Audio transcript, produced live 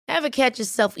Ever catch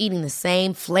yourself eating the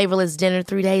same flavorless dinner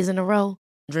 3 days in a row?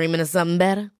 Dreaming of something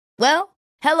better? Well,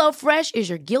 HelloFresh is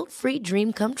your guilt-free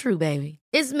dream come true, baby.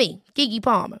 It's me, Keke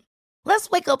Palmer. Let's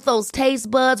wake up those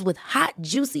taste buds with hot,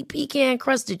 juicy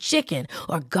pecan-crusted chicken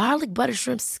or garlic butter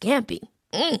shrimp scampi.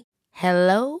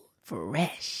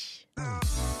 HelloFresh.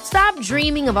 Stop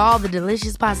dreaming of all the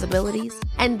delicious possibilities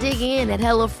and dig in at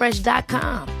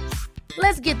HelloFresh.com.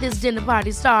 Let's get this dinner party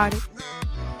started.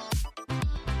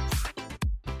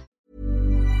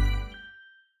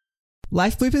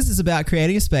 Life Bloopers is about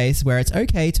creating a space where it's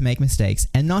okay to make mistakes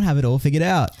and not have it all figured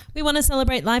out. We want to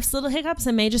celebrate life's little hiccups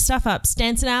and major stuff-ups,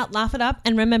 dance it out, laugh it up,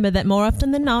 and remember that more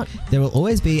often than not, There will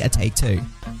always be a take two.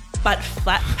 But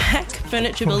flat pack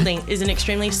furniture building is an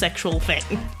extremely sexual thing.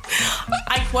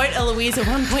 I quote Eloise at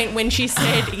one point when she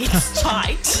said, "It's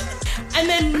tight." And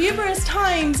then numerous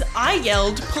times I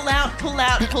yelled, "Pull out, pull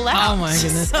out, pull out." Oh my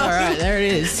goodness. So, All right, there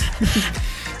it is.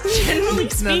 Generally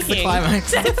That's the speaking.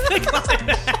 climax.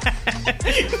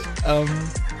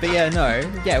 But yeah, no.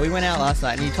 Yeah, we went out last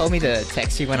night and you told me to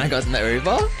text you when I got in the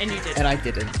Uber. And you didn't. And I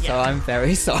didn't. So Yeah. I'm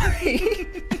very sorry.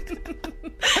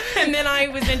 And then I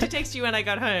was meant to text you when I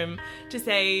got home to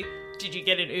say, "Did you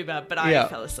get an Uber?" But I Yeah.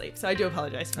 fell asleep. So I do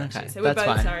apologise for that. Okay, So we're that's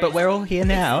both fine. sorry. But we're all here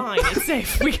now. It's fine. It's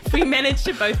safe. We managed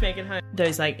to both make it home.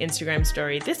 Those like Instagram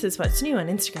story. This is what's new on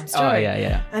Instagram story. Oh, yeah,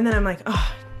 yeah. And then I'm like,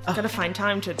 gotta find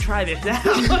time to try this out.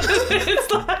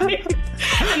 It's like,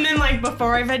 and then like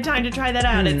before I've had time to try that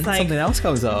out, it's like Something else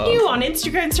comes up. new on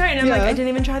Instagram story, and I'm like, Yeah. I didn't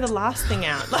even try the last thing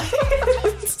out. Like,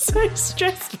 it's so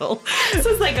stressful. So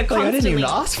it's like a Like, constantly. I didn't even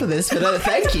ask for this, but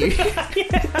thank you.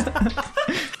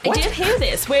 I did hear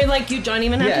this where like you don't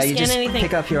even have Yeah, to you scan just anything.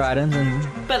 pick up your items and...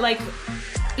 But like,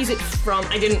 is it from?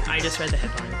 I just read the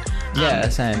headline. Yeah,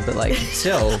 same. But like,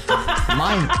 still,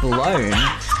 mind blown.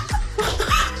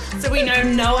 So we know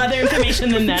no other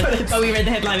information than that. But we read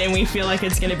the headline and we feel like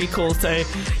it's going to be cool. So,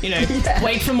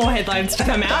 wait for more headlines to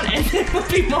come out and then we'll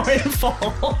be more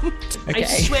informed. Okay. I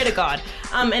swear to God.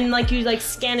 And like you like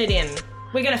scan it in.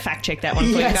 We're going to fact check that one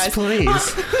for you guys. Yes,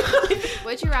 please.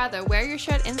 Would you rather wear your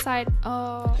shirt inside?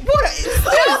 Oh. What is this?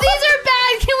 No, these are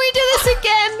bad. Can we do this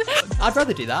again? I'd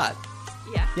rather do that.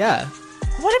 Yeah. Yeah.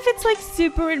 What if it's like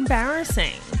super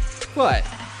embarrassing? What?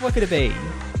 What could it be?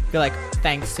 Be like,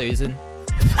 thanks, Susan.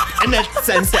 And then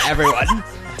sends to everyone.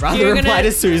 Rather You're reply gonna-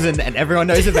 to Susan and everyone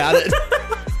knows about it.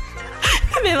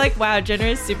 And they're like, wow, Jenna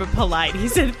is super polite. He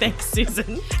said, thanks,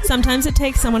 Susan. sometimes it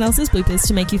takes someone else's bloopers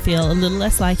to make you feel a little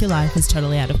less like your life is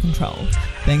totally out of control.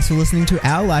 Thanks for listening to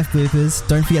our Life Bloopers.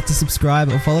 Don't forget to subscribe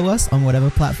or follow us on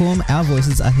whatever platform our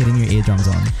voices are hitting your eardrums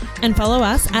on. And follow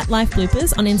us at Life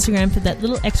Bloopers on Instagram for that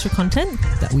little extra content.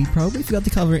 That we probably forgot to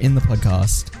cover in the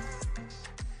podcast.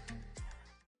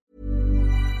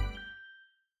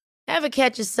 Ever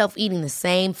catch yourself eating the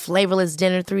same flavorless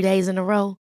dinner 3 days in a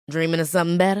row? Dreaming of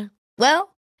something better?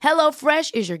 Well,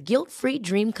 HelloFresh is your guilt-free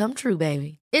dream come true,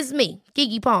 baby. It's me,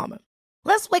 Keke Palmer.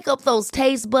 Let's wake up those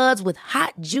taste buds with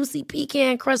hot, juicy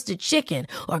pecan-crusted chicken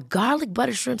or garlic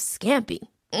butter shrimp scampi.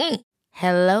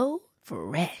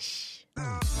 HelloFresh.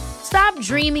 Stop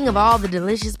dreaming of all the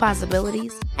delicious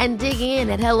possibilities and dig in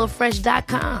at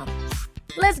HelloFresh.com.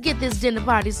 Let's get this dinner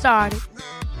party started.